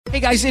Hey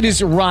guys, it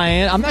is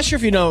Ryan. I'm not sure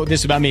if you know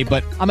this about me,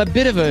 but I'm a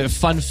bit of a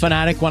fun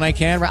fanatic when I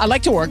can. I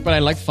like to work, but I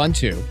like fun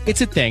too.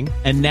 It's a thing.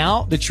 And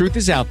now the truth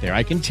is out there.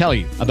 I can tell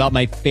you about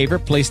my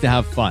favorite place to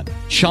have fun.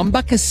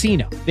 Chumba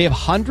Casino. They have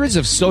hundreds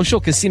of social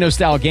casino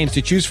style games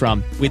to choose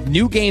from with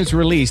new games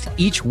released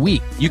each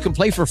week. You can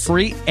play for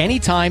free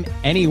anytime,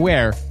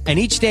 anywhere. And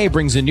each day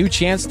brings a new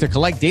chance to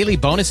collect daily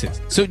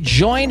bonuses. So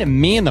join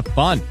me in the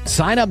fun.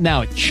 Sign up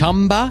now at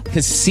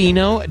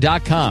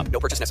ChumbaCasino.com. No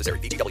purchase necessary.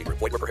 VGW.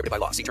 Void where prohibited by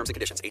law. See terms and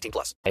conditions.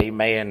 18+.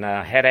 Amen.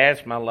 I had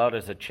asked my Lord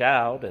as a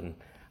child, and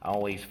I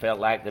always felt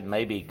like that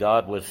maybe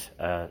God was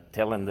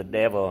telling the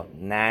devil,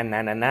 nah.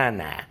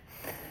 Yeah,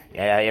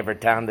 every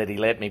time that he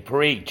let me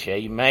preach.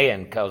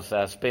 Amen. Because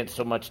I spent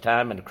so much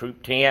time in the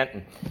troop tent,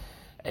 and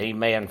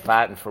amen,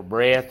 fighting for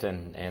breath,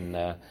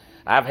 and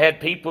I've had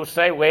people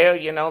say, well,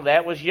 you know,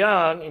 that was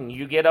young, and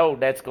you get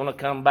old, that's going to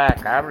come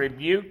back. I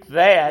rebuke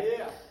that.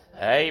 Yeah.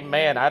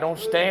 Amen. I don't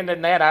stand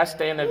in that. I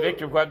stand in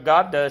victory. What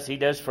God does, He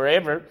does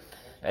forever.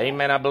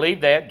 Amen. I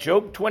believe that.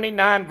 Job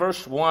 29,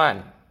 verse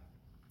 1.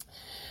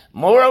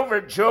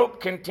 Moreover, Job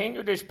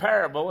continued his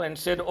parable and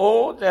said,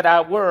 oh, that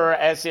I were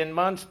as in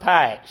months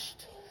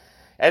past,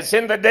 as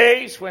in the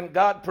days when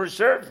God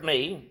preserved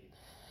me,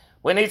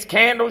 when His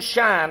candle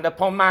shined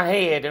upon my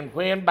head, and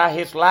when by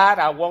His light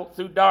I walked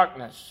through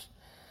darkness.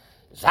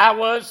 As I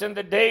was in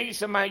the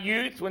days of my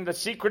youth, when the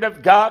secret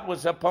of God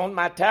was upon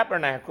my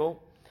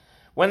tabernacle,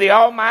 when the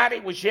Almighty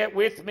was yet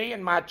with me,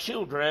 and my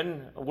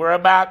children were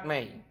about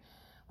me,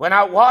 when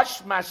I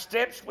washed my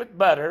steps with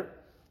butter,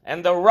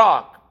 and the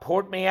rock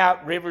poured me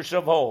out rivers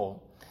of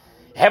oil.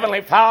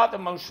 Heavenly Father,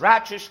 most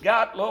righteous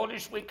God, Lord,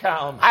 as we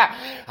come,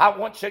 I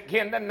once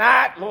again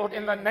tonight, Lord,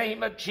 in the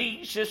name of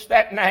Jesus,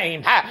 that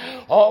name,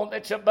 all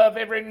that's above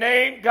every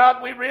name,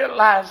 God, we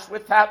realize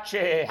without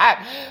you,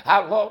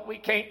 Lord, we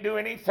can't do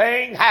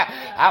anything.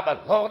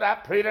 But Lord, I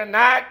pray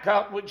tonight,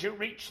 God, would you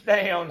reach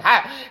down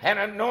and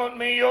anoint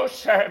me, your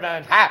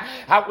servant,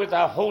 with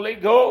the Holy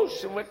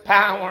Ghost and with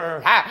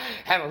power.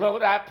 And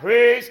Lord, I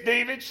pray, as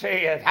David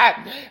said,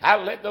 I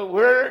let the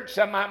words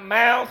of my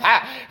mouth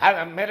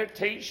and the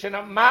meditation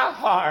of my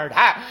heart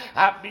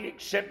I be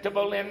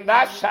acceptable in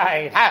thy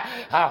sight,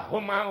 oh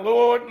my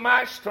Lord,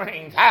 my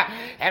strength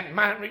and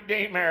my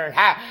Redeemer,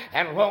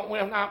 and Lord,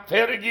 will not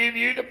fail to give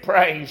you the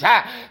praise,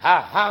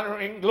 honor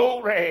and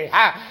glory,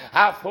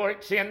 for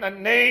it's in the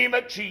name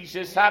of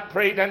Jesus I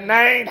pray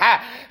tonight.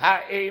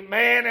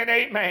 Amen and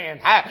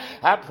amen.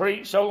 I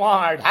praise the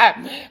Lord.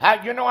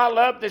 You know, I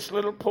love this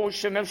little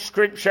portion of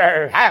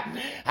Scripture,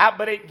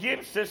 but it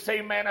gives us,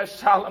 amen, a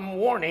solemn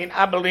warning,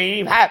 I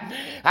believe,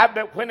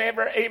 that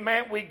whenever, amen,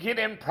 we get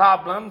in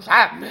problems,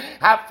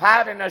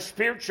 fight in a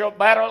spiritual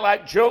battle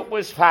like Job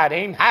was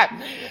fighting,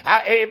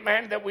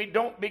 amen, that we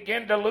don't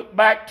begin to look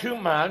back too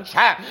much,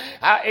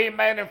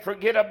 amen, and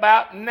forget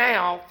about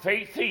now.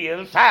 Faith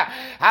is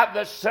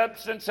the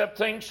substance of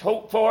things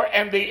hoped for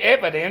and the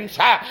evidence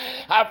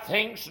of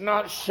things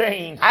not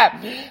seen.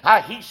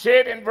 He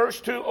said in verse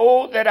 2,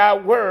 oh, that I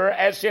were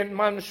as in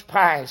months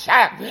past.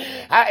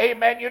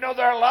 Amen. You know,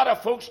 there are a lot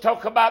of folks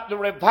talk about the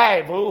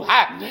revival,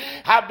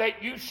 how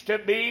that used to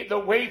be, the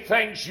way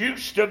things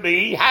used to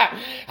be.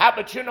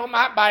 But you know,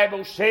 my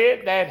Bible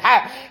said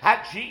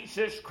that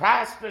Jesus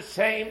Christ the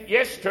same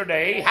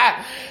yesterday,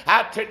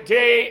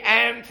 today,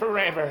 and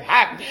forever.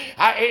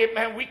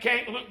 Amen. We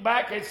can't look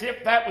back as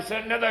if that was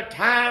another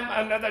time,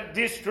 another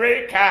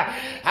district,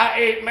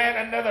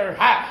 amen, another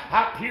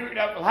period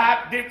of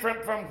life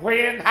different from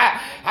when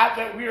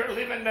that we are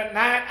living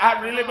tonight. I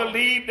really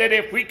believe that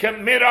if we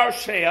commit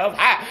ourselves,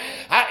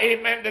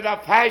 amen, to the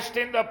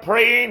fasting, the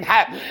praying,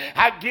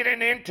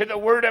 getting into the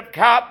Word of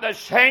God, the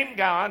same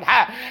God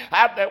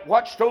that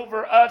watched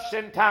over us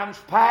in times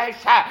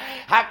past,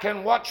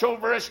 can watch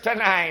over us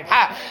tonight.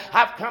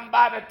 I've come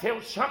by to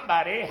tell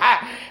somebody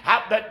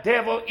the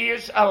devil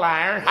is a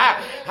liar,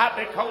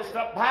 because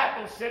the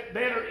Bible said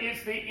better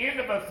is the end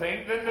of a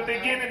thing than the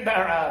beginning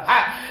thereof.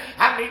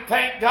 I mean,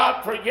 thank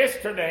God for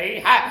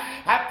yesterday.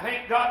 I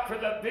thank God for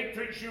the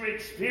victories you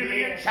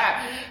experienced.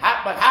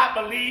 But I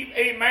believe,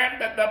 amen,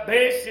 that the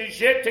best is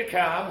yet to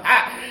come.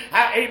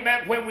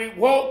 Amen. When we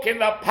walk in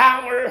the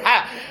power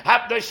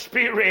of the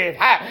Spirit,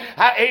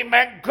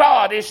 amen,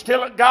 God is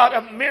still a God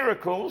of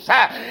miracles,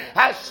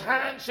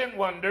 signs and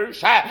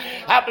wonders.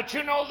 But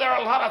you know, there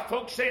are a lot of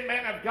folks,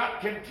 amen, have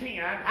got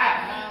content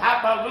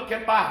by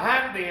looking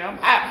behind them.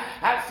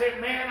 I said,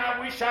 man, I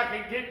wish I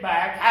could get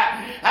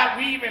back.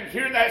 We even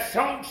hear that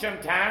song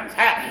sometimes.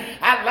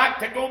 I'd like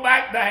to go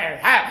back there.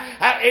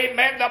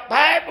 Amen. The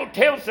Bible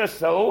tells us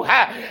so.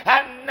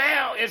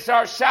 Now is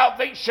our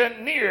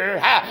salvation near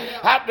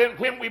than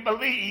when we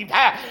believe.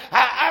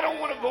 I don't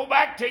want to go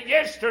back to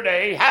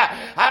yesterday.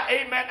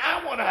 Amen.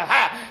 I want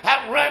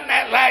to run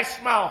that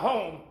last mile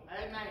home.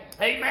 Amen.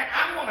 Amen.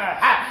 I'm going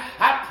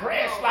to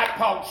press, like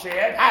Paul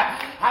said,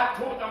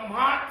 toward the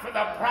mark for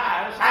the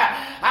prize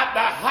of the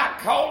high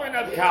calling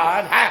of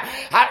God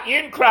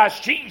in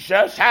Christ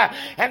Jesus.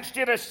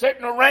 Instead of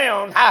sitting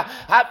around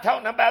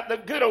talking about the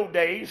good old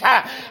days,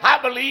 I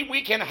believe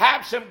we can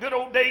have some good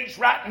old days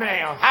right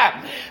now.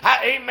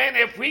 Amen.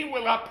 If we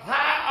will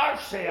apply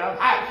ourselves,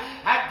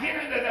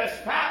 get into the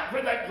spot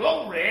where the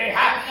glory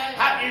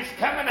is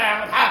coming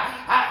out.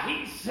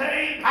 He's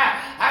saying,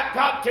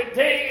 God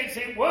today as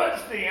He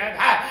was then,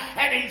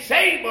 and He's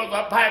able,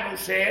 the Bible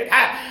said,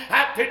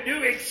 to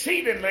do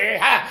exceedingly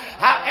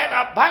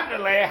and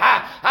abundantly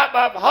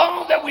above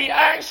all that we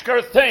ask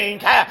or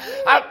think,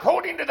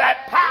 according to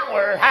that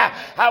power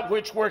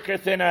which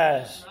worketh in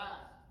us.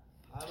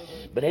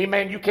 But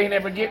amen, you can't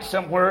ever get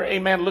somewhere,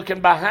 amen,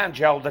 looking behind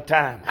you all the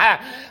time.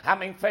 I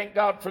mean, thank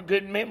God for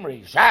good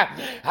memories.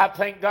 I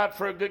thank God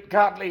for a good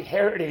godly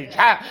heritage.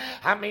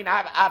 I mean,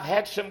 I've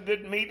had some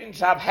good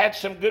meetings. I've had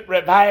some good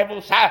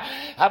revivals.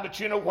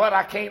 But you know what?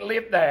 I can't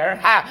live there.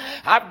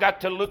 I've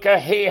got to look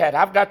ahead.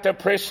 I've got to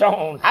press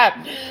on.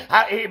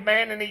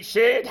 Amen. And he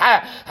said,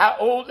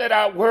 oh, that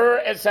I were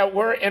as I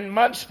were in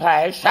months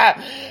past,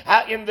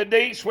 in the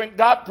days when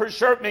God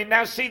preserved me.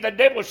 Now, see, the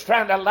devil's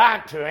trying to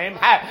lie to him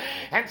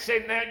and say,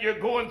 now you're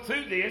going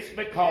through this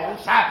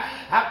because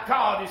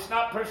God is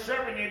not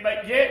preserving you.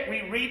 But yet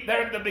we read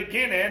there in the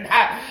beginning,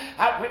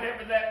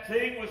 whenever that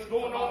thing was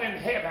going on in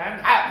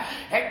heaven,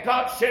 and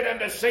God said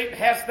unto Satan,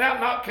 hast thou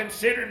not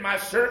considered my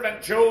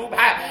servant Job?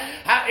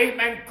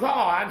 Amen.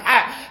 God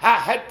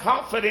had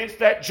confidence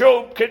that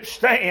Job could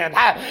stand.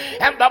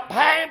 And the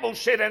Bible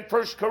said in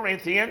 1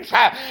 Corinthians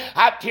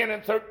 10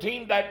 and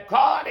 13 that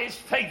God is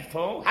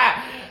faithful,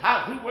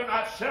 who will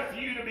not suffer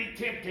you to be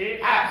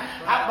tempted,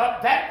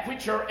 but that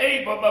which are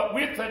able, but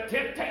with the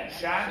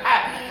temptation,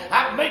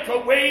 make a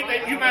way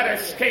that you might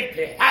escape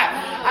it.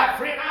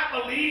 Friend,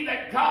 I believe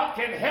that God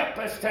can help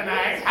us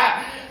tonight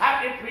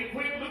if we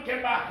quit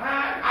looking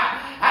behind,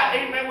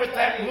 amen, with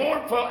that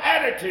mournful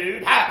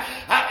attitude,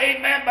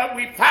 amen, but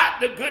we fight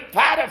the good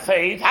fight of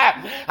faith.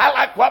 I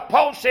like what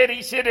Paul said.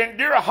 He said,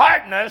 endure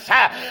hardness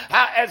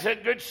as a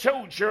good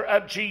soldier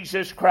of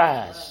Jesus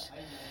Christ.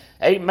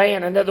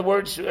 Amen. In other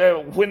words,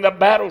 when the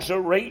battles are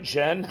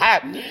raging,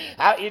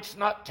 it's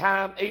not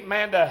time,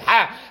 amen,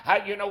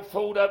 to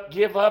fold up,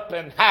 give up,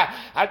 and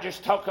I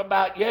just talk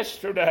about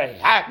yesterday.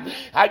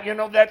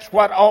 That's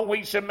what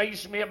always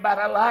amazed me about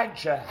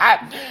Elijah.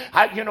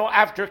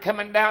 After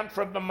coming down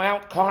from the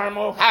Mount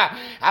Carmel,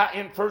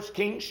 in 1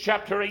 Kings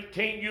chapter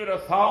 18, you'd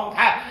have thought,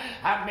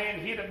 man,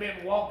 he'd have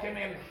been walking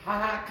in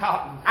high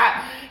cotton.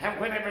 And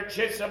whenever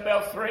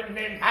Jezebel threatened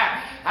him,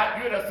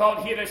 you'd have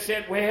thought he'd have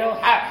said, well,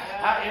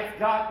 if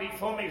God be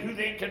for me, who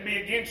then can be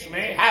against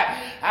me?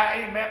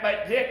 Amen.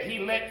 But yet he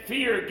let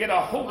fear get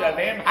a hold of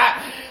him,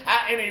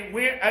 and he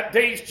went a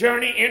day's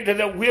journey into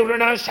the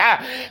wilderness,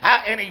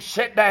 and he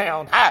sat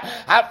down.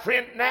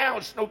 Friend, now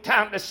it's no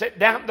time to sit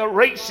down. The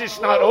race is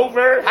not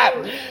over.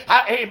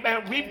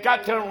 Amen. We've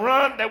got to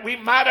run that we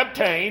might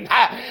obtain.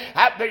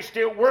 There's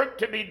still work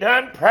to be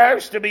done,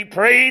 prayers to be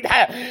prayed.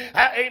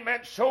 Amen.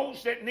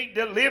 Souls that need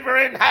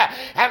delivering.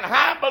 And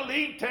I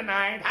believe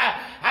tonight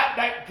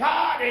that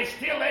God is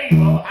still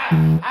able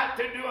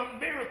to do a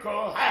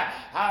miracle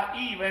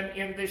even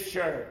in this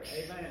church.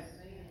 Amen.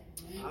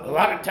 A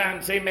lot of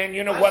times, amen,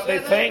 you know what they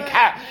think?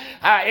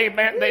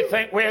 Amen, they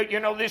think, well,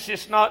 this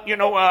is not,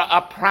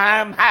 a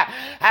prime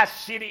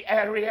city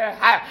area.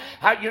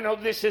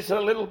 This is a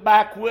little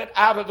backwood,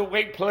 out of the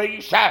way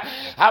place.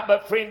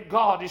 But friend,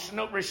 God is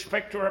no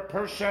respecter of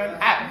person.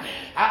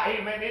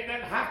 Amen, it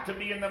doesn't have to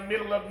be in the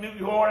middle of New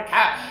York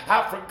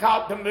for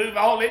God to move.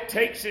 All it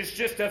takes is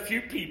just a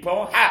few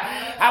people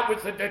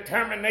with the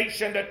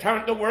determination to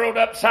turn the world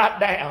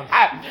upside down.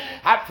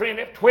 Friend,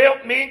 if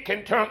 12 men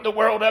can turn the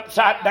world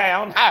upside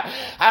down,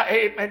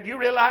 amen, you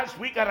realize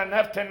we got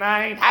enough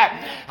tonight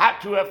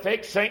to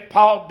affect St.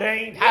 Paul,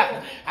 Dane,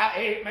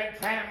 amen,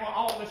 Cranwell,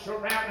 all the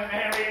surrounding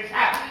areas.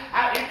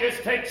 It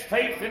just takes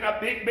faith in a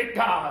big, big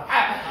God.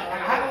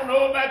 And I don't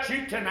know about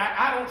you tonight.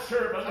 I don't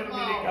serve a little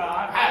bitty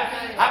God.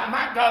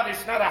 My God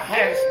is not a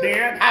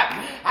has-been.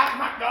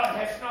 My God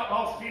has not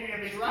lost any of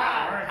his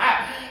power.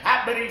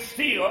 But he's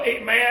still,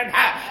 amen,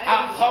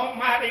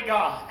 Almighty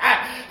God.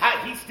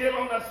 He's still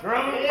on the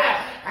throne.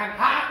 And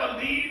I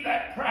believe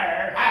that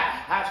prayer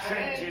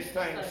changes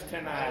things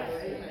tonight.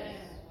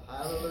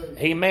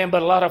 Amen.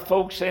 But a lot of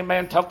folks,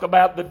 amen, talk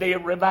about the day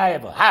of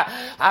revival.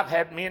 I've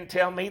had men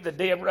tell me the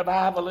day of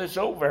revival is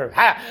over.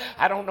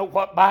 I don't know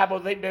what Bible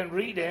they've been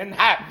reading.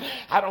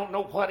 I don't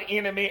know what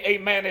enemy,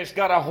 amen, has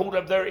got a hold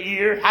of their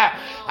ear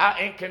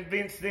and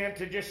convinced them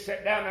to just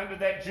sit down under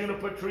that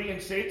juniper tree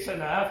and say it's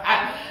enough.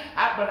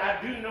 But I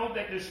do know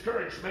that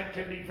discouragement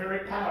can be very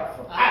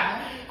powerful.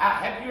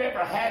 Have you ever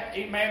had,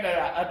 amen,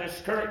 a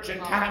discouraging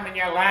time in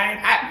your life?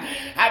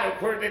 I don't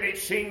know where that it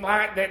seemed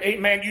like that,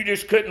 amen, you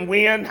just couldn't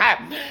win.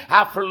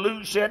 for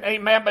losing,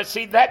 amen. But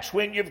see, that's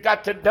when you've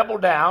got to double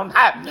down.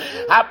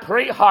 I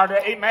pray harder,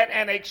 amen,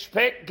 and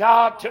expect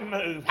God to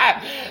move.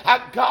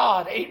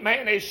 God,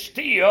 amen, is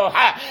still,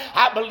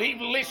 I believe,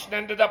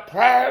 listening to the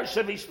prayers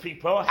of his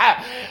people.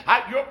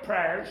 Your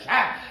prayers,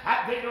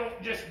 they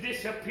don't just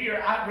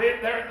disappear. I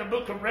read there in the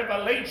book of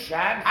Revelation,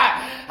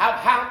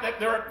 I found that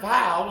there are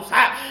vows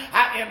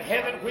in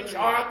heaven which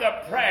are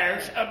the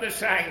prayers of the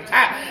saints.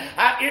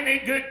 Isn't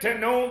it good to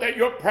know that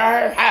your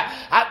prayer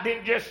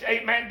didn't just,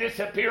 amen,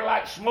 disappear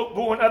like smoke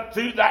going up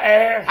through the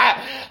air,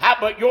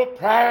 but your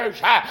prayers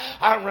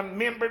are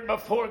remembered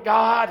before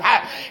God.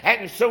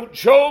 And so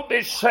Job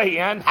is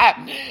saying,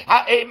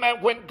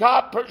 amen, when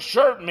God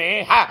preserved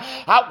me,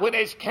 when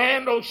his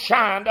candle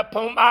shined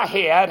upon my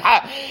head,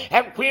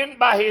 and when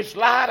by his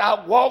light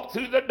I walked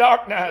through the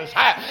darkness,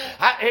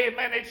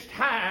 amen, it's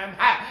time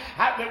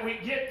that we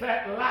get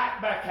that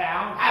light back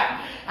out.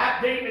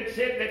 David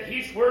said that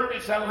his word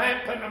is a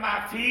lamp unto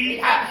my feet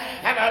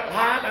and a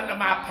light unto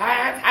my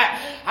path.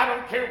 I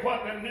don't care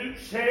what the news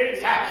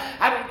says.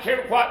 I don't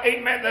care what,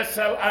 amen, the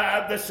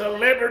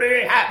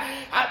celebrity,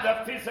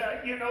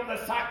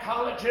 the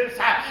psychologists,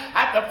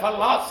 the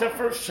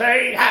philosophers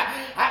say.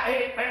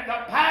 Amen.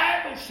 The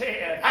Bible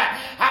said,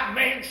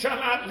 man shall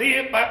not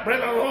live by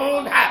bread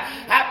alone,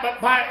 but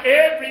by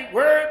every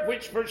word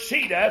which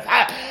proceedeth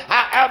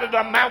out of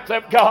the mouth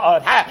of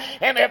God.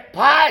 And if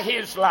by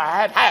his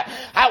light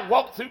I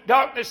walk through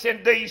darkness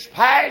in these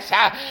paths,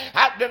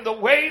 then the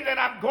way that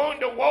I'm going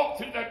to walk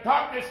through the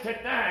darkness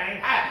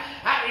tonight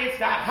is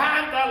to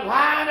have the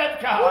light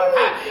of God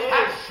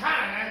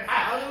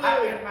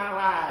shining in my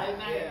life.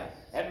 Amen.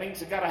 That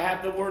means I got to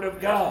have the Word of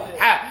God.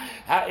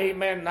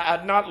 Amen.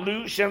 Not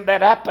losing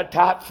that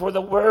appetite for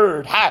the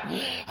Word.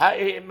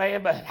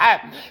 Amen. But,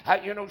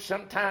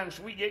 sometimes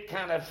we get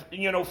kind of,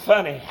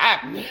 funny.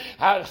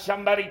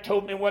 Somebody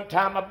told me one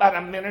time about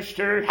a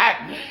minister.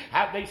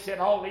 They said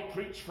all he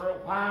preached for a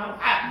while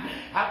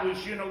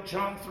was,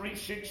 John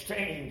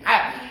 3:16.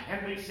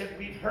 And they said,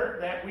 we've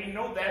heard that. We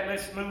know that.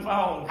 Let's move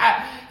on.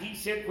 He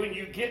said, when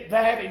you get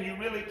that and you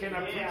really can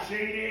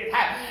appreciate it,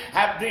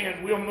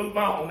 then we'll move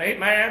on.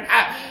 Amen.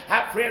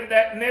 Friend,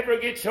 that never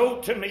gets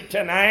old to me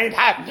tonight.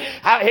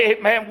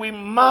 Amen. We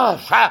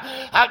must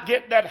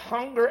get that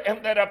hunger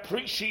and that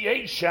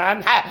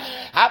appreciation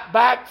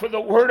back for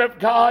the Word of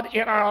God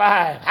in our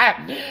life.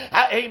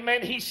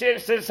 Amen. He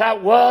says, as I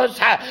was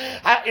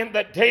in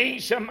the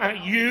days of my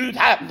youth,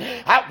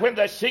 when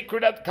the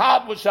secret of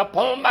God was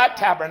upon my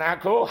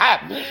tabernacle.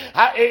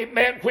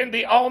 Amen. When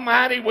the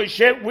Almighty was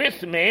yet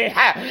with me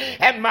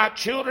and my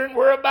children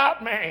were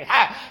about me.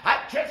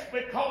 Just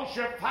because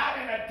you're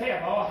fighting a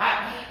devil,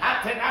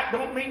 I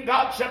don't mean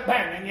God's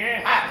abandoning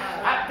you.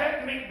 I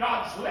don't mean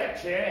God's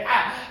let you.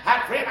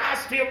 Friend, I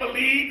still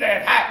believe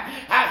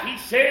that He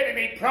said and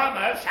He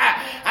promised,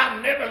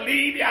 I'll never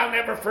leave you, I'll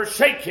never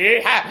forsake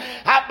you,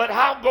 but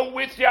I'll go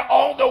with you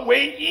all the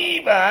way,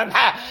 even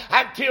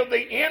until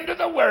the end of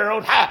the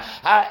world.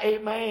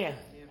 Amen.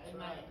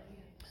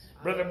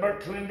 Brother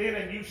Bert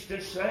Clendenin used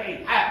to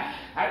say,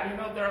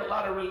 there are a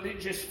lot of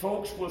religious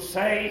folks will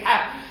say,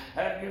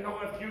 if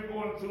you're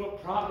going through a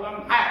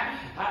problem,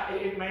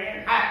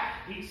 amen,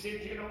 he said,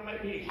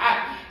 maybe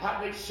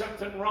there's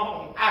something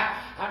wrong.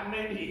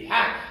 Maybe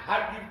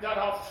you've got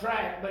off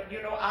track, but,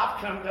 I've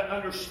come to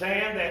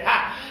understand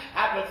that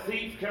the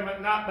thief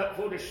cometh not but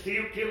for to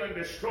steal, kill, and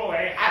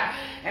destroy.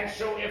 And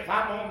so if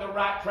I'm on the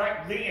right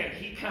track, then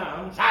he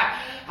comes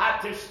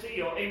to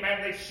steal. Amen.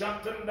 There's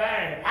something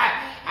there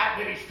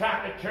that he's trying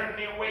to turn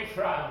me away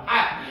from.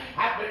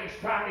 That he's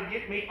trying to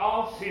get me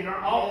off center,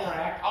 off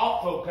track,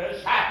 off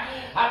focus.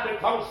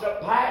 Because the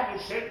Bible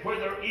said where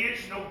there is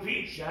no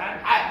vision,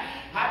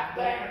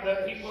 there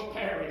the people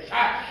perish.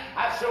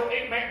 So,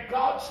 amen,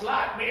 God's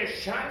light may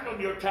shine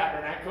on your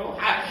tabernacle,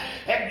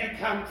 and you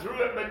come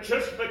through it, but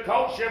just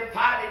because you're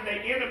fighting the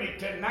enemy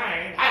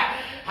tonight,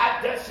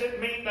 doesn't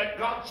mean that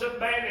God's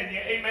abandoned you.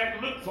 Amen.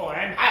 Look for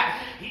Him.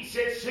 He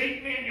said,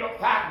 seek me and you'll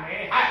find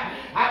me.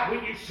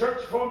 When you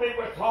search for me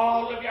with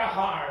all of your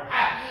heart.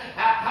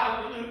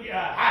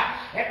 Hallelujah.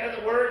 In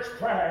other words,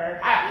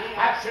 prayer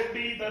should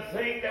be the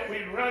thing that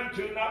we run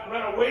to, not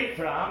run away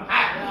from.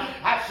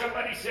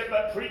 Somebody said,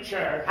 but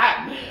preacher,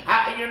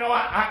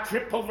 I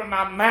trip over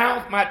my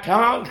mouth, my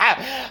tongue.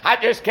 I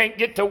just can't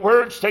get the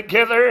words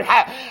together.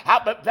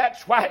 But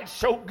that's why it's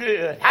so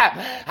good to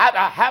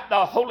have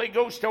the Holy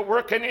Ghost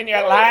working in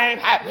your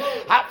life.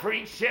 For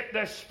He set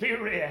the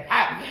Spirit.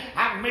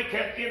 Make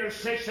an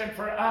intercession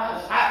for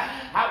us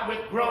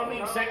with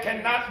groanings that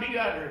cannot be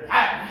uttered.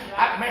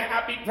 Man,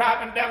 I'll be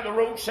driving down the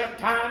road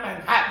sometime,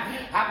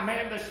 and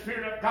man, the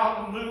Spirit of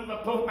God will move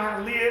upon my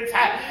lips,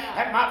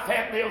 and my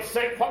family will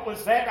say, what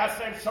was that? I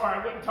said, sorry,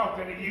 I wasn't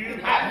talking to you.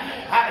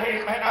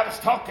 Amen. I was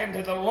talking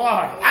to the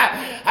Lord.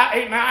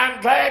 Amen.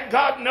 I'm glad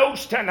God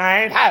knows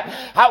tonight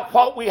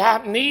what we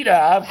have need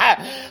of.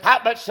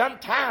 But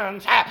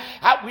sometimes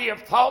we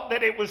have thought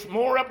that it was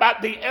more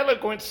about the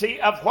eloquency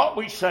of what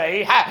we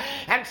say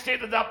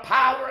instead of the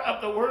power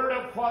of the word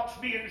of what's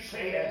being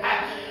said.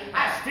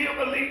 I still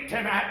believe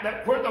tonight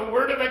that where the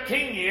word word of a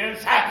king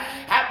is,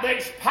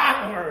 there's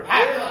power.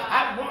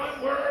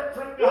 One word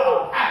from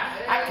God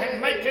can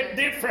make a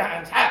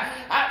difference.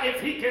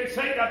 If he can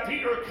say to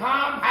Peter,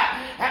 come,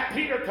 and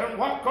Peter can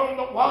walk on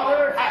the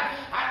water,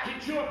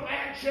 could you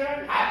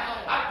imagine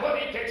what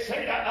he could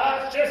say to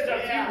us, just a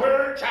few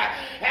words,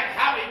 and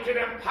how he could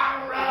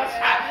empower us,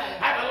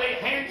 how to lay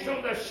hands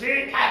on the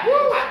sick,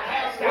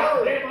 cast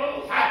out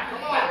devils,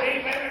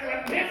 amen,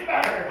 and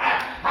remember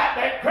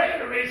that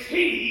greater is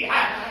he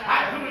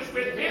who is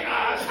within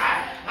us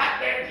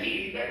than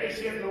he that is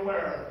in the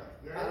world.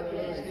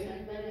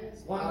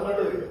 One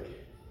word.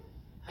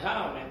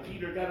 Come, and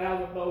Peter got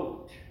out of the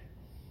boat.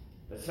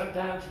 But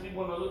sometimes we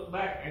want to look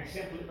back, and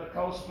simply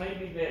because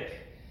maybe that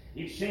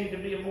it seemed to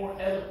be a more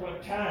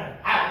eloquent time.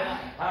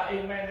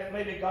 Amen, that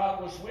maybe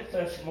God was with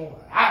us more.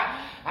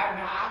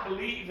 I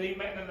believe,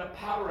 amen, in the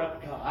power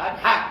of God.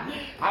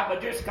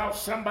 But just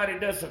because somebody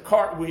does a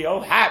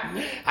cartwheel,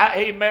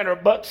 amen, or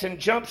bucks and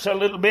jumps a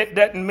little bit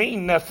doesn't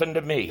mean nothing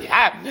to me.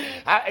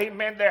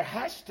 Amen, there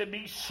has to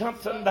be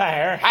something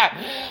there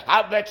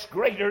that's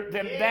greater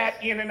than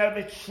that in and of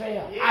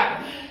itself.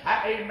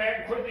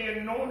 Amen, where the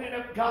anointing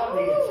of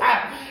God is,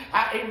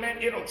 amen,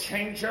 it'll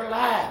change your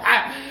life.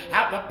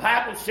 The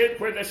Bible says,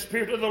 where the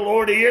Spirit of the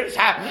Lord is,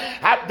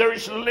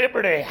 there's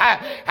liberty.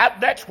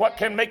 That's what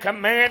can make a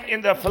man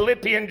in the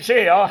Philippian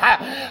jail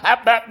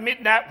about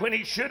midnight, when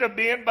he should have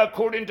been,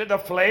 according to the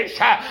flesh,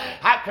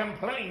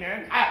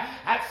 complaining,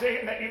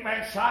 saying that,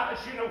 amen, Silas,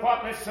 you know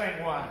what, let's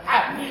sing one.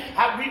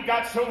 We've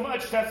got so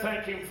much to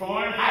thank him for.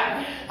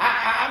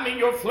 I mean,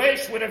 your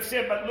flesh would have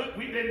said, but look,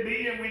 we've been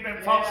beaten, we've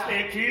been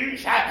falsely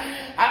accused.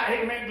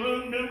 Amen,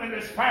 gloom, doom, and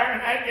despair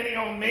and agony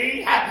on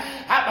me.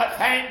 But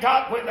thank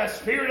God, when the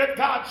Spirit of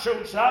God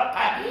shows up,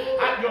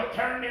 you'll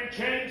turn and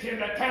change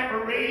into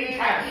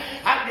tambourines.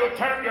 You'll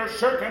turn your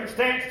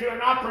circumstance to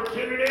an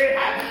opportunity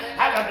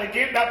to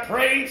begin to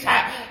praise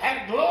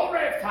and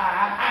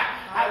glorify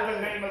the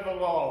name of the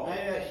Lord.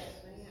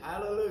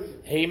 Hallelujah.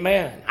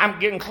 Amen. I'm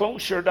getting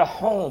closer to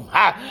home.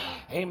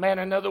 Amen.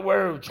 In other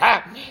words,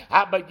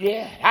 but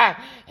yeah,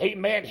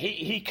 amen.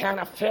 He kind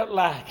of felt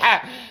like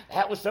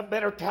that was a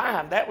better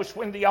time. That was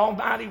when the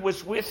Almighty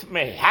was with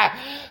me.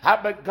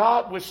 But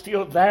God was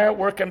still there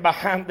working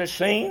behind the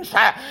scenes.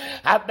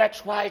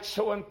 That's why it's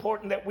so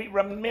important that we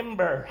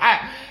remember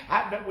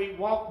that we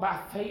walk by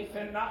faith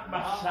and not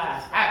by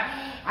sight.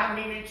 I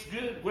mean, it's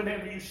good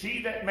whenever you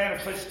see that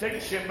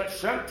manifestation, but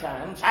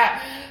sometimes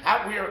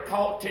we are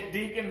called to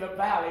dig in the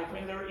valley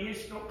when there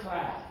is no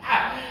cloud.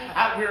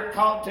 We are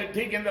called to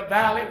dig in the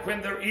valley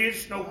when there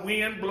is no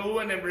wind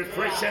blowing and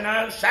refreshing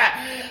us.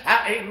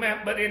 Amen.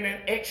 But in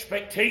an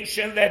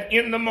expectation that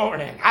in the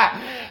morning,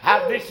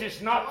 this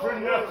is not for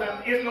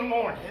nothing. In the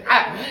morning,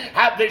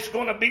 there's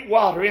going to be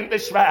water in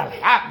this valley.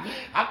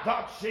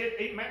 God said,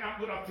 amen, I'm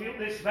going to fill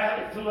this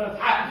valley full of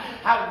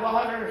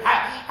water.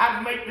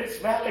 I make this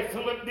valley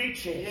full of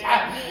ditches.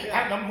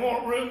 And the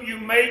more room you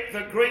make,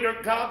 the greater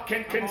God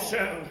can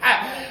consume.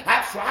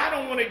 So I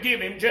don't want to give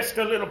him just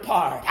a little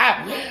part.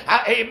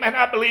 Amen.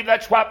 I believe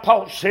that's what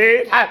Paul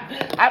said.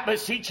 I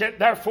beseech you,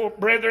 therefore,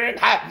 brethren,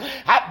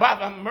 by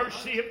the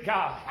mercy of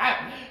God,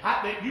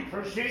 that you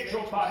present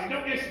your body.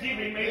 Don't just give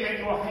him, amen,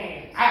 your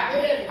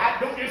hand.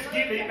 Don't just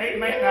give him,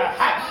 amen,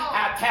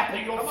 a tap of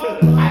your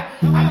foot. Get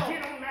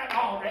on that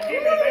altar.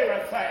 Give him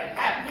everything.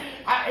 Amen.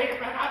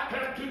 I've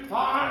come too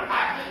far. I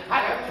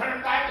can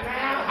turn back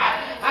now.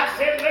 I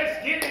said,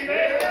 let's give him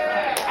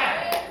everything.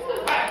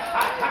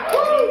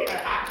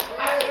 Hallelujah.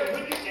 I said,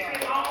 when you give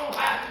him all,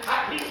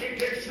 he can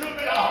consume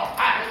it all.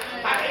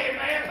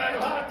 Amen. But a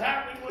lot of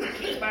times we want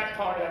to keep back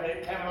part of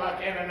it, kind of like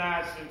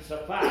Ananias and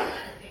Sapphira.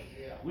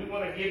 We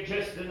want to give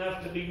just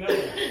enough to be known.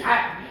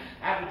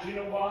 But you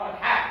know what?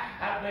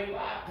 They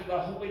lied to the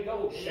Holy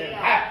Ghost.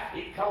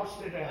 It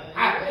costed them.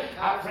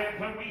 Friend,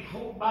 when we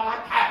hold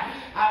back,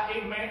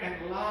 amen,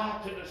 and lie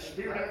to the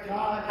Spirit of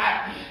God,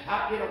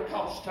 it'll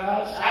cost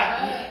us.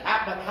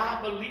 But I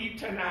believe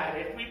tonight,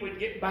 if we would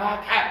get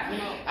back,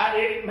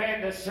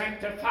 amen, to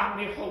sanctify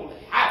me holy,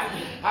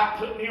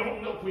 put me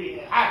on the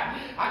wheel.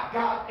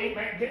 God,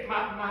 amen, get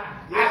my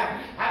mind.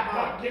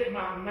 God, get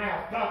my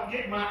mouth. God,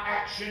 get my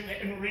action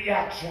and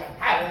reaction.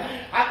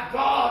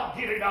 God,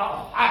 get it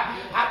all.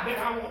 Then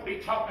I won't be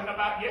talking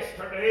about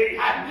yesterday,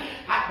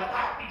 but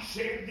I'll be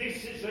saying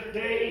this is a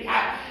day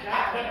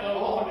that the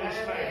Lord has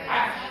made.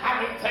 I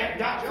didn't thank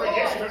God for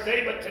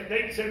yesterday, but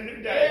today's a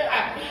new day.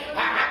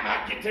 I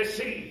might get to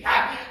see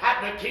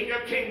the King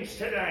of Kings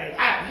today.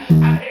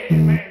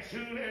 Amen.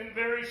 Soon and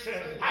very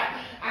soon,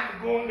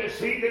 I'm going to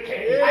see the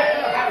King.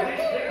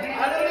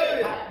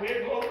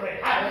 With glory.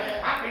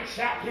 I'll be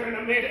shout here in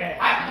a minute.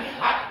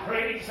 I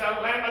praise the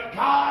Lamb of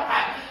God.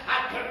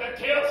 I come to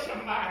tell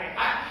somebody,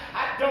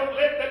 don't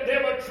let the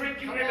devil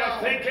trick you into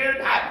thinking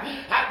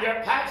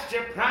you're past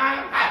your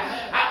prime.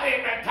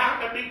 Amen.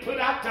 Time to be put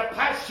out to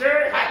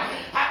pasture.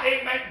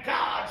 Amen.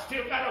 God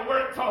still got to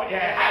work for you.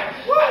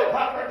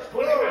 Proverbs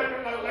 29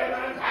 and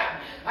 11.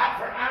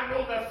 For I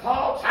know the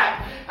thoughts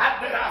that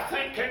I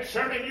think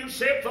concerning you,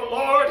 saith the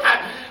Lord.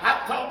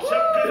 Thoughts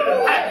of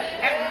good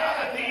and not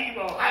of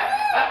evil.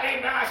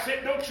 Amen. I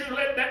said, don't you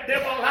let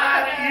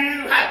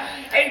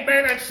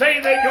say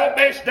that your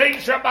best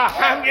days are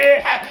behind you.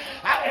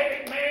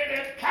 Amen.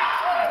 If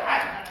God,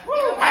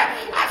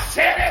 I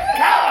said if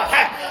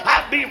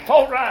God be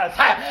for us,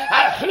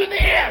 who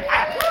then?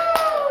 I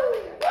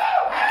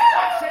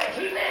said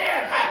who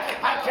then?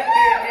 I can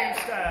be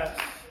against us.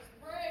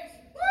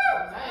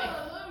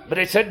 But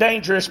it's a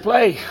dangerous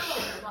place.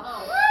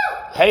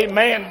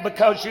 Amen.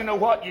 Because you know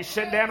what? You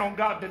sit down on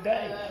God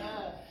today.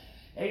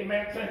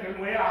 Amen.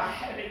 Thinking, well, I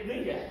had it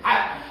then.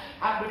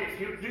 But if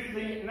you do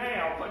that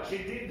now, what you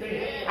did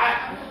then,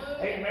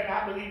 amen,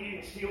 I believe you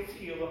can still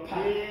feel the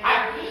pain.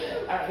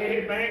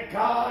 Amen.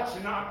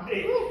 God's not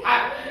dead.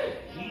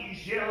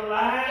 He's yet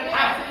alive.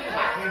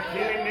 I can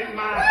feel him in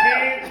my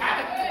hands. I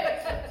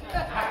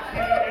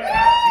feel him in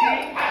my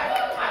feet.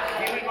 I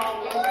feel him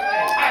all over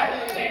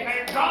me.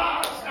 Amen.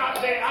 God's not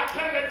dead. I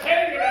come to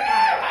tell you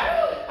tonight.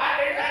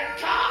 Amen.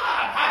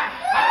 God,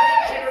 I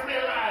want you to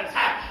realize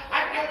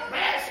your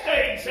best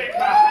days are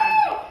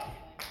behind you.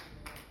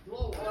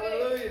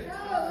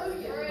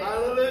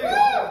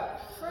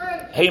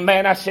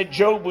 Amen. I said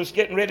Job was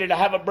getting ready to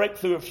have a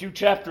breakthrough a few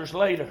chapters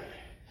later.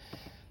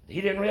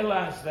 He didn't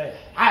realize that.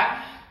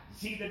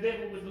 See, the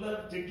devil would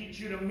love to get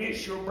you to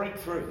miss your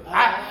breakthrough.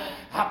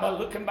 By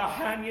looking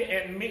behind you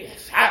and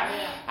miss.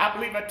 I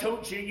believe I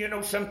told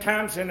you,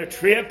 sometimes in a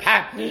trip,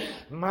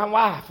 my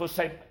wife will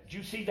say, "Did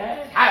you see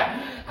that?"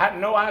 I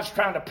know I was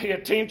trying to pay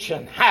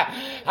attention.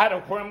 I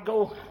don't know where I'm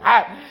going.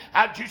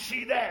 Did you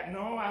see that?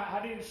 No, I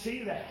didn't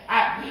see that.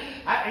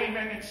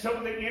 Amen. And so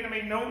the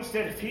enemy knows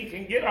that if he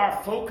can get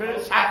our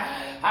focus,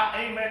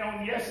 amen,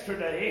 on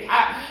yesterday,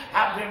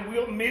 then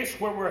we'll miss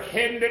where we're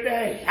heading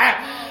today.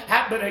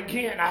 But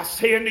again, I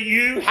say unto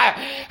you,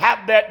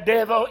 that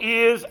devil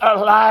is a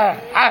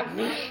liar.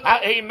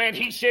 Amen.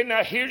 He said,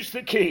 now here's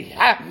the key.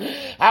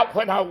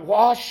 When I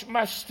wash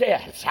my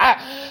steps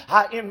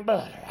in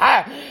butter,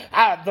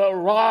 the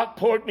rock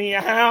poured me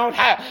out.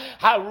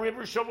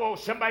 Rivers of oil.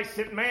 Somebody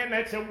said, man,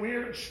 that's a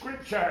weird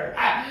scripture.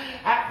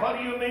 What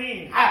do you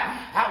mean?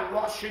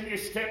 Washing your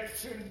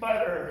steps in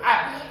butter.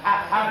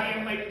 How do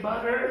you make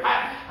butter?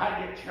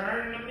 You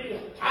turn the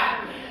milk.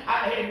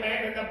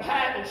 Amen. And the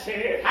Bible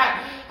said,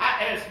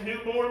 as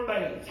newborn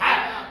babes,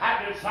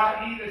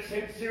 desire ye the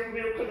sincere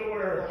milk of the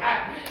word.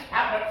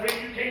 But friend,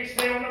 you can't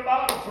stay on the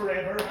bottle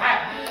forever.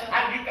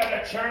 You got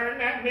to churn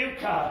that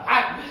milk up.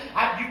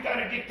 You got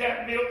to get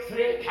that milk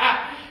thick.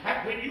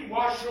 When you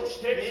wash your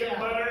steps in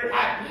butter,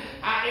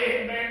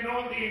 amen,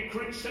 on the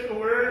increase of the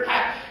word,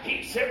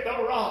 he said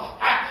the rock.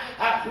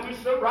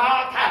 Who's the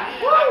rock?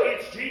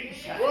 It's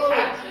Jesus.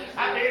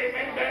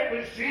 Amen, that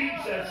was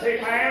Jesus.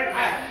 Amen.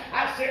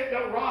 I said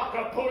the rock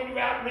will pull you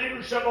out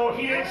rivers of oil.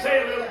 He didn't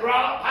say a little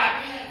drop,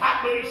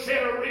 but he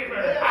said a river.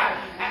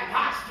 And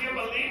I still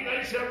believe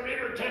there's a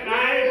river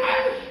tonight.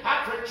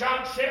 For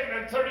John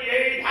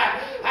 7:38,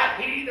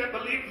 he that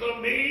believeth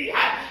on me,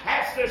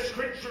 as the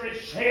scripture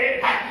has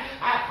said,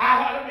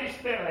 out of his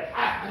belly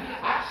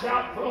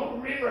shall flow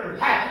rivers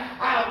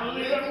of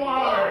living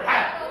water.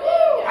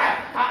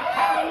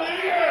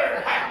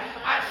 Hallelujah.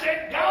 I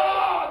said,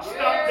 God's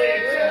not dead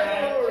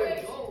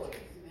tonight.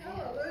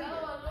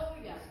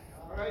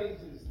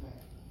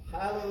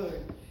 Hallelujah.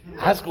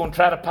 I was going to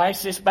try to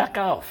pass this back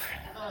off.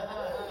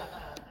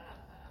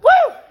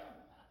 Woo!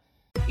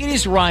 It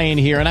is Ryan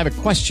here, and I have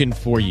a question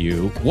for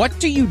you. What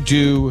do you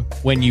do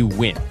when you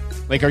win?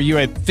 Like, are you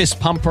a fist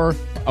pumper,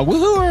 a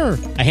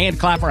woohooer, a hand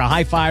clapper, a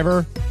high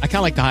fiver? I kind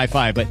of like the high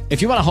five, but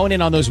if you want to hone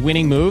in on those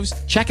winning moves,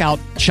 check out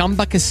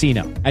Chumba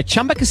Casino. At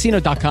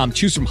ChumbaCasino.com,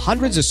 choose from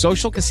hundreds of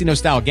social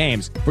casino-style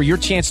games for your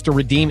chance to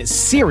redeem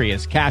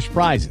serious cash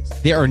prizes.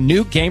 There are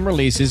new game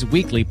releases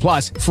weekly,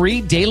 plus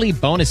free daily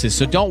bonuses,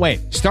 so don't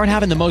wait. Start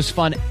having the most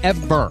fun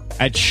ever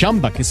at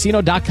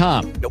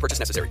ChumbaCasino.com. No purchase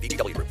necessary.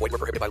 VGW Group. Void where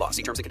prohibited by law.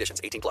 See terms and conditions.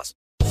 18+.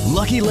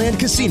 Lucky Land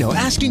Casino,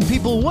 asking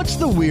people, what's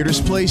the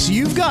weirdest place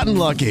you've gotten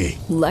lucky?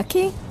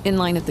 Lucky? In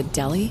line at the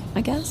deli, I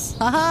guess?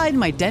 Aha, in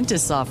my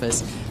dentist's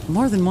office.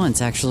 More than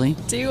once, actually.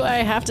 Do I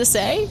have to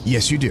say?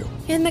 Yes, you do.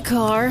 In the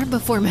car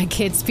before my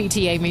kids'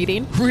 PTA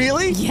meeting.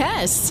 Really?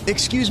 Yes.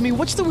 Excuse me,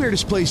 what's the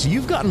weirdest place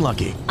you've gotten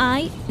lucky?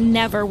 I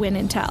never win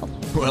and tell.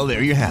 Well,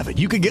 there you have it.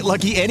 You can get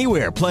lucky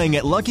anywhere, playing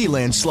at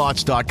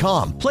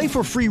LuckyLandSlots.com. Play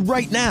for free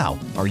right now.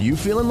 Are you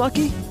feeling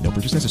lucky? No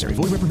purchase necessary.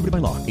 Void where prohibited by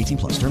law.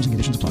 18+. Terms and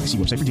conditions apply. See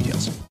website for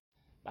details.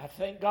 I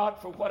thank God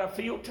for what I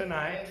feel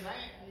tonight.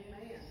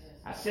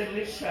 I said,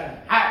 listen,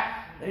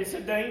 there's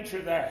a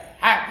danger there.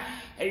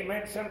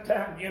 Amen.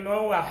 Sometimes,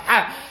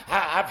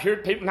 I've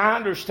heard people, and I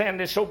understand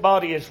this whole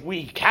body is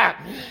weak.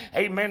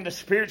 Amen. The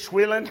spirit's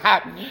willing.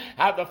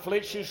 The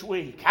flesh is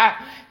weak.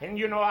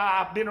 And,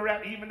 I've been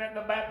around even at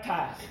the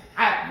baptizing.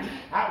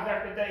 Out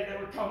there today, they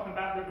were talking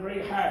about the gray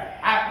hair.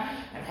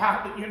 And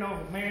how,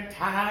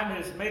 time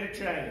has made a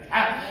change.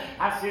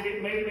 I said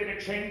it may have been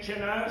a change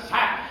in us.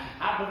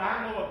 But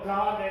I know a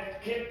God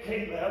that kept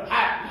Caleb,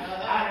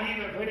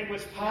 even when it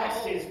was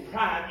past his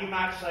prime, you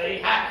might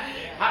say,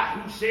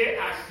 who said,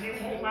 I still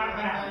hold my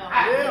mouth.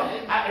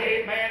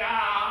 Amen.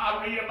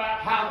 I read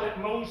about how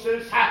that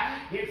Moses,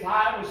 his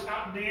eye was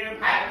not dim,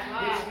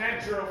 his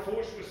natural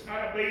force was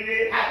not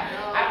abated.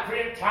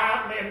 Friend,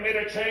 time man made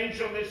a change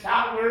on this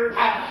outward.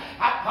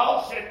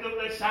 Paul said, though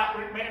this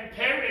outward man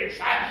perish,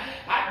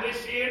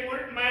 this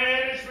inward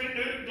man is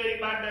renewed day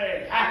by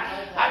day.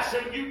 I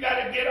said, you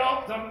got to get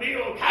off the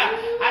milk.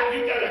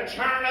 You got to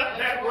turn up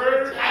that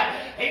word.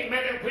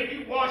 Amen. And when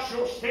you wash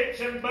your steps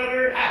in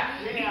butter,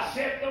 he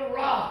said the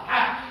rock,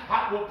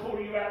 I will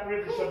pour you out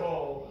rivers of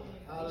oil.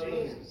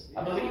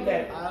 I believe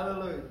that.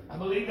 Hallelujah. I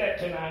believe that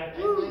tonight.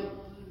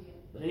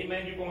 But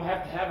amen, you're going to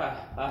have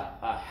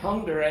a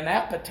hunger and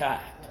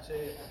appetite.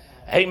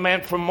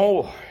 Amen, for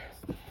more.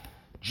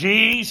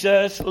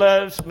 Jesus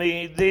loves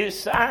me,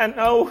 this I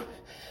know.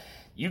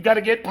 You got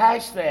to get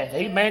past that.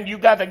 Amen. You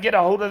got to get a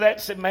hold of that.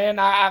 Say, man,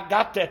 I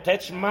got that.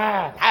 That's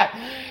mine.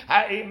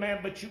 Amen.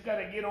 But you got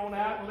to get on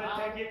out and let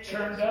that get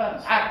churned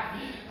up.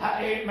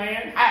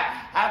 Amen.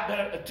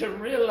 To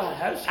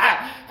realize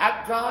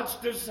God's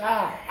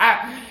desire.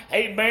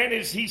 Amen.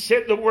 As he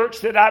said, the works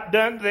that I've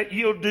done that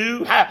you'll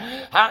do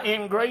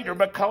in greater,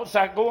 because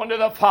I go unto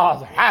the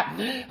Father.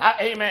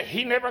 Amen.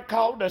 He never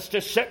called us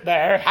to sit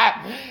there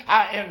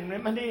and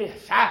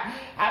reminisce.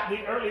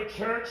 The early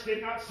church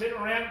did not sit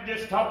around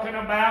just talking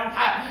about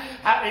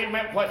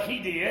amen, what he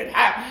did,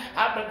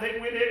 but they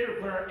went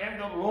everywhere,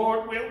 and the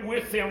Lord went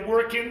with them,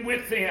 working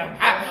with them,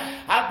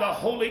 the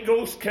Holy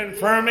Ghost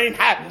confirming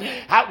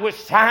with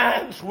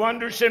signs,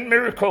 wonders, and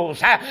miracles.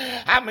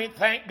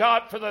 Thank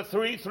God for the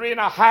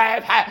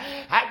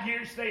 3.5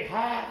 years they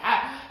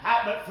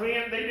had, but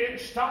friend, they didn't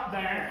stop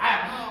there.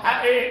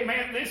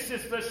 Amen. This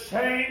is the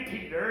same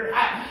Peter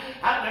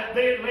that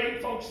they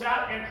laid folks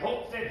out in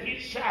hopes that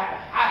his shadow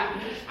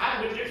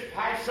would just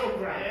pass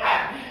over.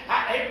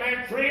 Amen.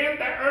 Friend,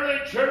 the early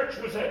church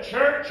was a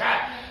church of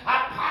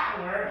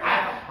power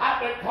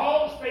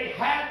because they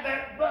had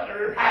that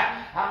butter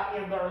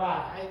in their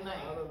life. Amen.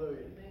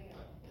 Hallelujah.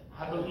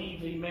 I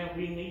believe, amen,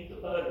 we need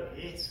the butter.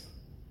 Yes.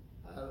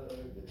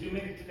 Hallelujah. Too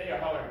many today are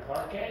hollering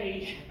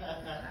parquet.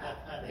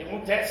 They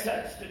want that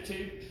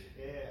substitute.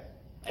 Yeah.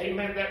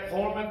 Amen, that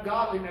form of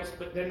godliness,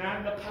 but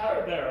denying the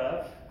power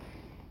thereof.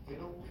 They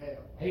don't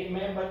help.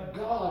 Amen, but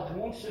God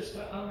wants us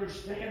to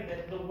understand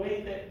that the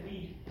way that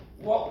we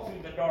walk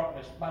through the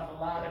darkness by the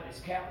light of his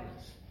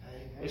countenance.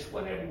 Amen. It's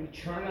whenever we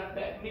churn up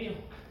that milk.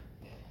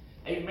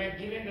 Amen.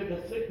 Get into the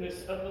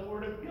thickness of the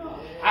Word of God.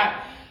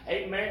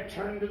 Amen.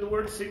 Turn to the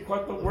Word, see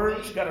what the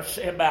Word's got to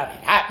say about it.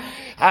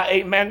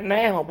 Amen.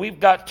 Now, we've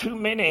got too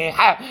many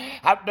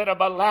that have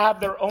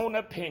allowed their own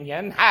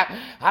opinion,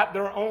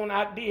 their own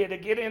idea to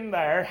get in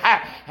there.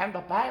 And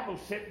the Bible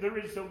said there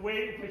is a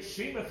way which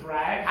seemeth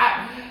right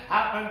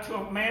unto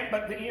a man,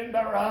 but the end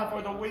thereof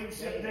are the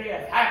ways of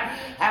death.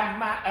 And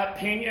my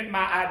opinion,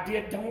 my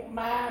idea don't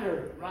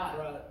matter.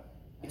 Right.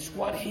 It's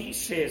what he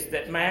says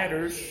that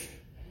matters.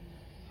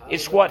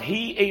 It's what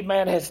he,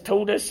 amen, has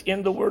told us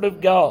in the Word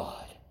of God.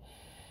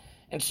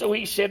 And so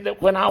he said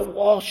that when I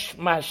wash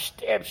my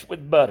steps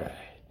with butter,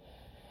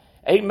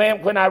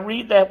 amen, when I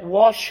read that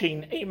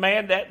washing,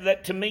 amen,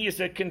 that to me is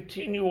a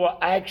continual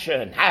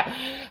action.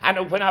 I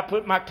know when I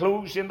put my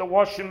clothes in the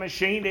washing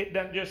machine, it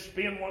doesn't just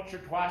spin once or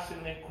twice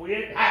and then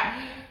quit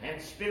and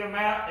spit them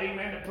out,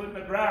 amen, to put in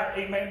the dryer.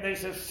 Amen,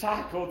 there's a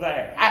cycle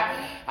there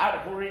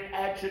where it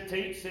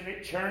agitates and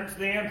it churns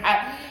them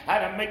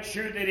to make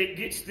sure that it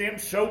gets them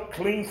soaked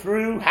clean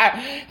through.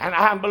 And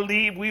I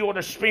believe we ought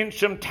to spend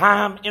some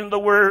time in the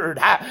Word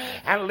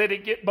and let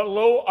it get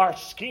below our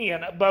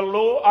skin,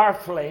 below our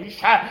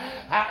flesh.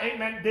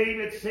 Amen.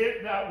 David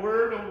said, thy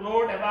word, O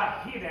Lord, have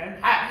I hidden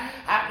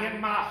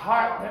in my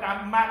heart that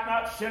I might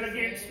not sin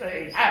against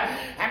thee.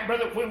 And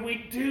brother, when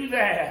we do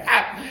that,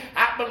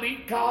 I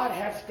believe God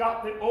has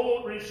got the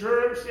old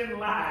reserves in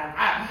line.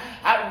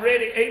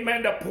 Ready,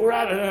 amen, to pour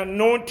out an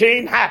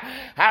anointing.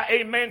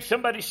 Amen.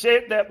 Somebody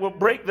said that will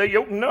break the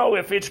yoke. No,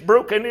 if it's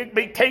broken, it'll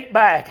be take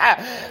back.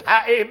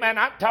 Amen.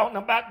 I'm talking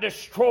about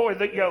destroy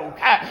the yoke.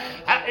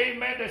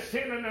 Amen. To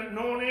send an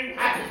anointing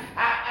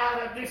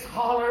out of this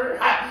holler,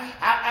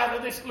 out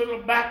of this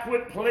little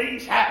backward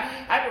place,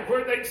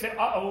 where they say,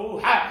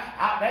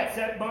 that's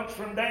that bunch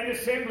from Dane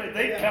Assembly.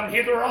 They come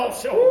hither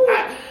also.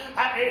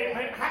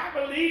 Amen. I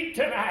believe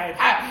tonight,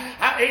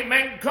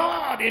 amen,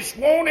 God is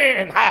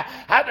wanting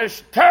to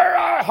stir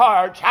our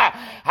hearts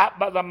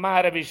by the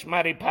might of his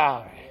mighty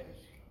power.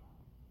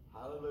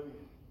 Hallelujah.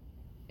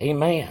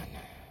 Amen.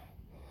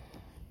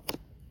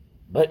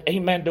 But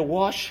amen, to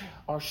wash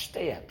our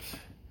steps,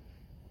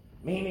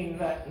 meaning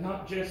that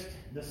not just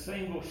the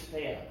single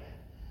step,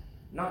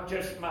 not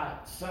just my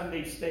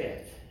Sunday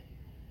steps,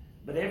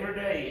 but every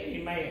day,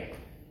 amen,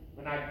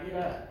 when I get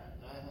up,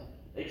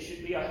 it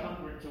should be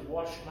 100 to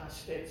wash my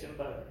steps in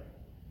butter.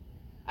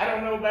 I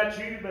don't know about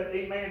you, but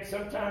amen,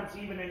 sometimes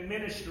even in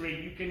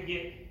ministry, you can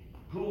get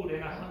pulled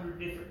in 100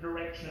 different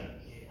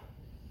directions.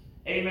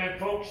 Amen,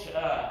 folks,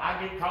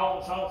 I get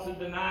calls all through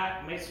the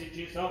night,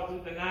 messages all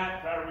through the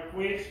night, prayer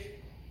requests.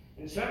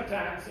 And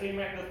sometimes,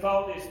 amen, the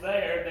thought is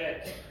there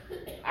that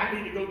I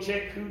need to go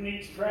check who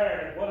needs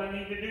prayer and what I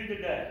need to do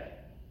today.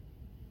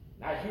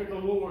 And I hear the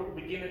Lord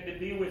beginning to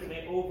deal with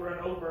me over and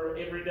over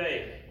every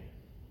day.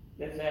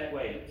 Let that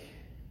wait.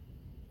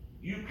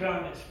 You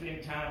come and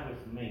spend time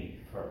with me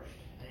first.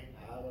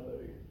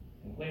 Hallelujah.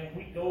 And when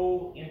we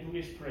go into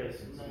His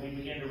presence and we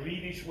begin to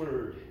read His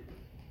Word,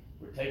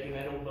 we're taking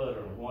that old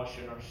butter and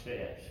washing our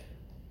steps.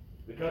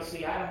 Because,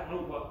 see, I don't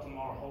know what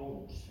tomorrow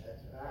holds.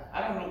 That's right.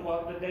 I don't know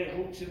what the day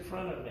holds in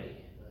front of me.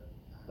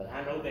 But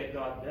I know that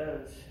God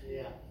does.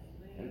 Yeah.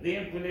 And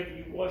then whenever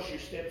you wash your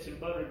steps in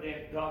butter,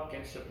 then God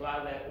can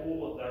supply that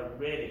oil that are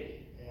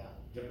ready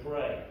to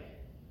pray.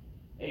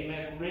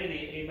 Amen.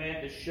 Ready,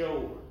 amen, to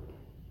show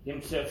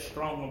Himself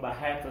strong on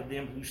behalf of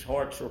them whose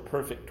hearts are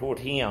perfect toward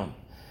Him.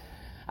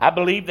 I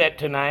believe that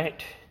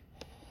tonight.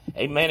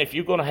 Amen. If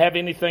you're going to have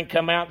anything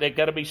come out, there's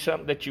got to be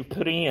something that you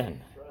put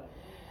in.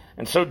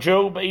 And so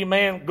Job,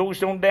 amen,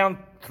 goes on down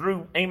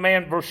through,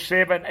 amen, verse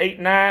 7, 8,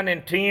 9,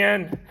 and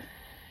 10.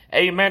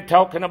 Amen.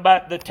 Talking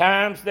about the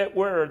times that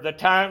were.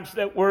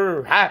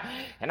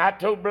 And I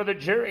told Brother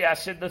Jerry, I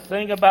said, the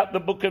thing about the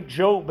book of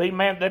Job,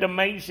 amen, that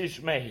amazes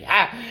me.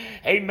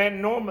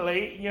 Amen.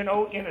 Normally, you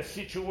know, in a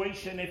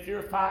situation, if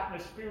you're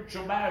fighting a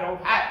spiritual battle,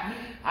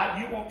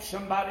 you want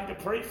somebody to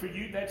pray for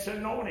you that's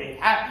anointed.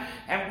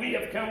 And we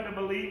have come to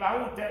believe,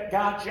 I want that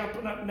guy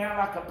jumping up and down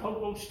like a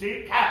pogo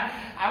stick.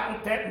 I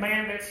want that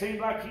man that seems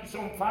like he's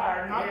on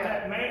fire, not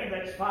that man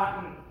that's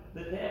fighting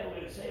the devil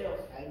himself.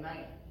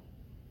 Amen.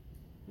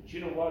 But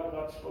you know what?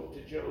 God spoke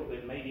to Job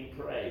and made him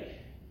pray.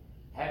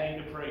 Had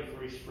him to pray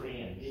for his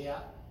friends. Yeah.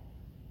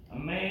 A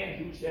man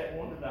who's at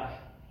one of the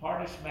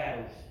hardest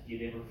battles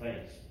you'd ever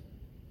faced.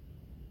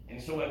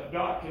 And so if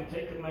God can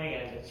take a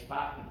man that's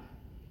fighting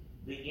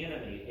the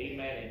enemy,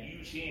 amen, and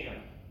use him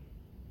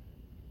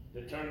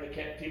to turn the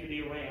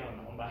captivity around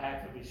on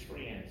behalf of his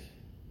friends,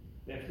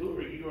 then who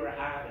are you or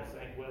I to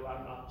think, well,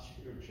 I'm not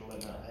spiritual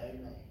enough?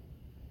 Amen.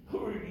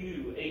 Who are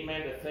you,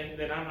 amen, to think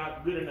that I'm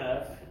not good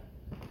enough?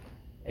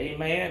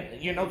 Amen.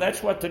 You know,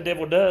 that's what the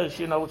devil does.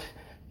 You know,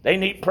 they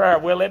need prayer.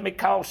 Well, let me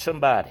call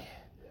somebody.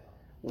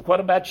 Well,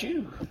 what about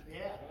you?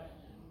 Yeah.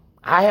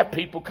 I have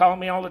people call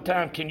me all the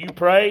time. Can you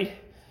pray?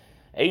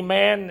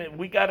 Amen.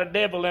 We got a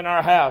devil in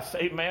our house.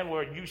 Amen.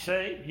 Where you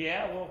say,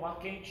 yeah, well, why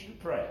can't you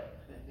pray?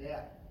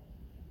 Yeah.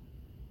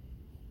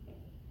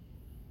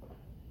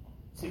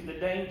 See, the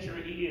danger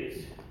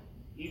is,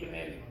 even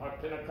in our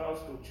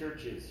Pentecostal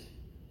churches,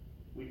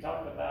 we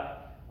talk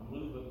about a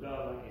move of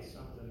God like it's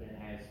something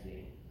that has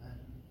been.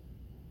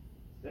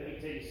 Let me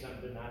tell you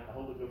something tonight. The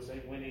Holy Ghost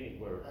ain't went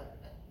anywhere.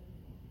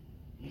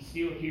 He's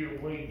still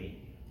here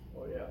waiting.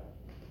 Oh, yeah.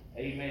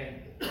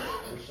 Amen.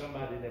 For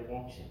somebody that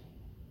wants Him.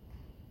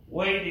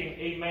 Waiting,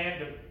 amen,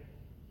 to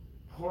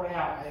pour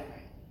out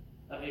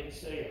of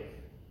Himself.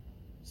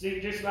 See,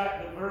 just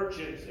like the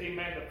virgins,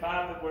 amen, the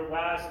 5 that were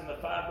wise and the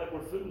 5 that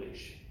were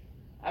foolish.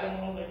 I don't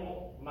only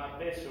want my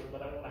vessel,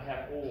 but I want to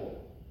have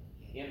oil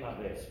in my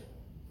vessel.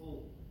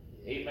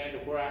 Amen, to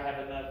where I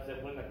have enough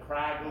that when the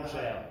cry goes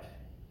out,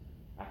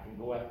 I can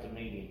go out to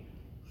meet Him.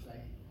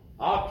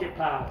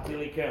 Occupy till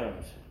He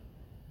comes.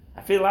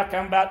 I feel like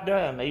I'm about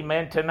done.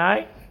 Amen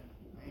tonight.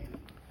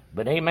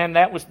 But amen,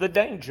 that was the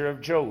danger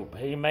of Job.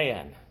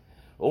 Amen.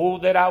 Oh,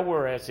 that I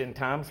were as in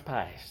times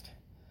past.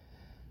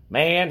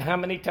 Man, how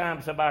many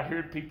times have I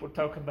heard people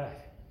talk about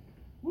it?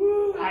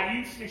 Woo, I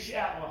used to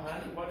shout, well,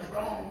 honey, what's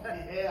wrong?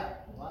 Yeah.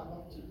 Why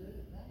won't you do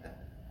it?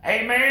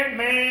 Amen,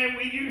 man,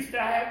 we used to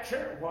have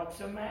church. What's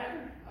the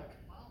matter?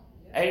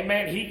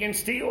 Amen. He can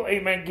still,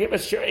 amen, give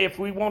us if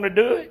we want to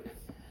do it.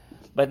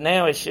 But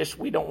now it's just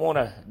we don't want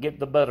to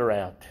get the butter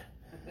out.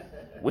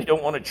 We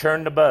don't want to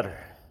churn the butter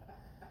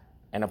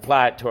and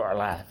apply it to our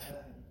life.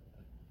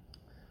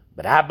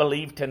 But I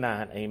believe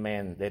tonight,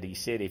 amen, that He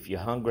said if you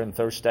hunger and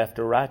thirst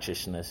after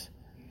righteousness,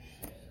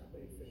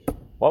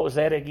 what was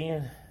that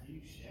again?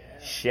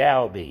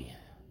 Shall be.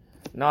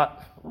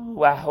 Not,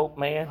 ooh, I hope,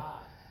 man.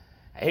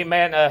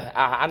 Amen.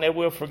 I never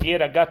will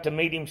forget, I got to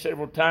meet him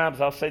several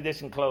times. I'll say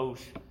this and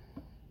close.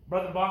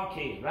 Brother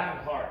Bonke,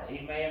 Reinhardt,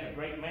 amen, a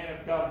great man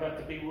of God, got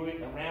to be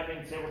around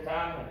him several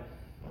times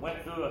and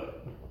went through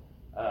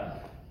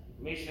a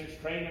missions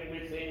training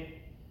with him.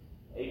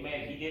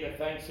 Amen. He did a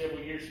thing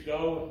several years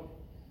ago.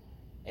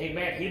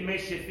 Amen. He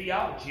messed your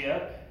theology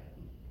up.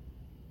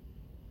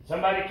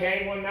 Somebody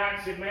came one night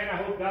and said, man, I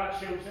hope God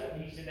shows up.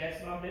 He said,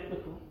 that's not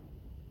biblical.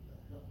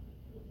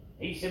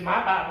 He said,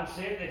 my Bible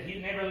said that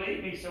He'd never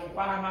leave me, so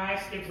why am I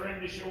asking for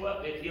Him to show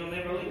up if He'll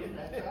never leave me?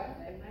 That's right.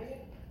 Amen.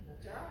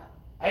 That's right.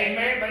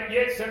 Amen, but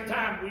yet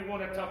sometimes we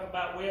want to talk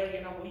about, well,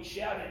 you know, we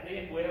shouted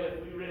then. Well,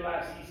 if we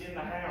realize He's in the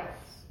house,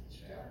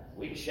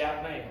 we can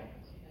shout now.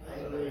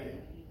 Hallelujah.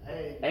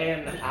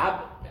 And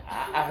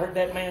I heard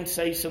that man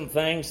say some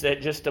things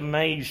that just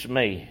amazed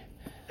me.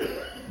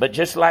 But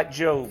just like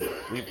Job,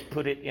 we've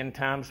put it in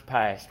times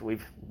past. We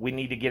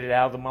need to get it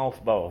out of the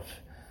mothballs.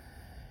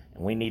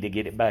 And we need to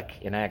get it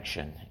back in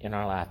action in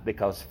our life,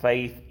 because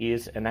faith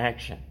is an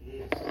action.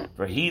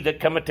 For he that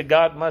cometh to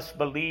God must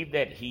believe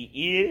that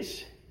He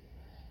is,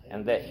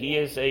 and that He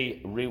is a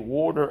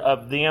rewarder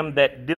of them that do.